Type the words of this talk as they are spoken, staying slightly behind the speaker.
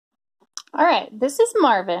All right, this is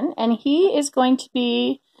Marvin, and he is going to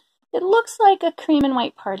be, it looks like a cream and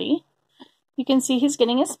white party. You can see he's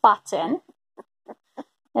getting his spots in.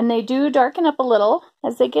 And they do darken up a little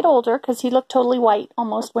as they get older, because he looked totally white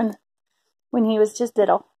almost when he was just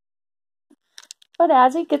little. But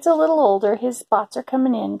as he gets a little older, his spots are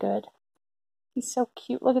coming in good. He's so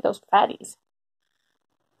cute. Look at those fatties.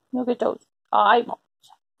 Look at those eyeballs.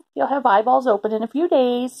 He'll have eyeballs open in a few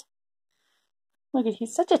days. Look at,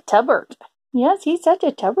 he's such a tubbert. Yes, he's such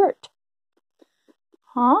a tubbert.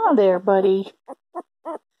 Huh, there, buddy.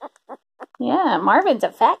 Yeah, Marvin's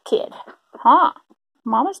a fat kid. Huh.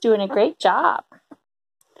 Mama's doing a great job.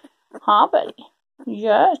 Huh, buddy?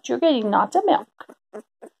 Yes, you're getting lots of milk.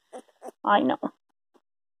 I know.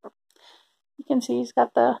 You can see he's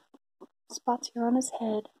got the spots here on his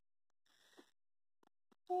head.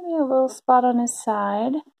 Maybe a little spot on his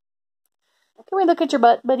side. Can we look at your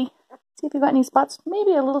butt, buddy? See if you got any spots.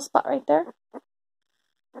 Maybe a little spot right there.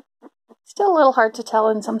 Still a little hard to tell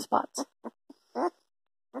in some spots.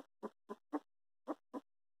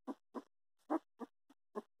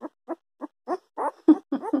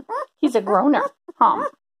 He's a groaner, huh?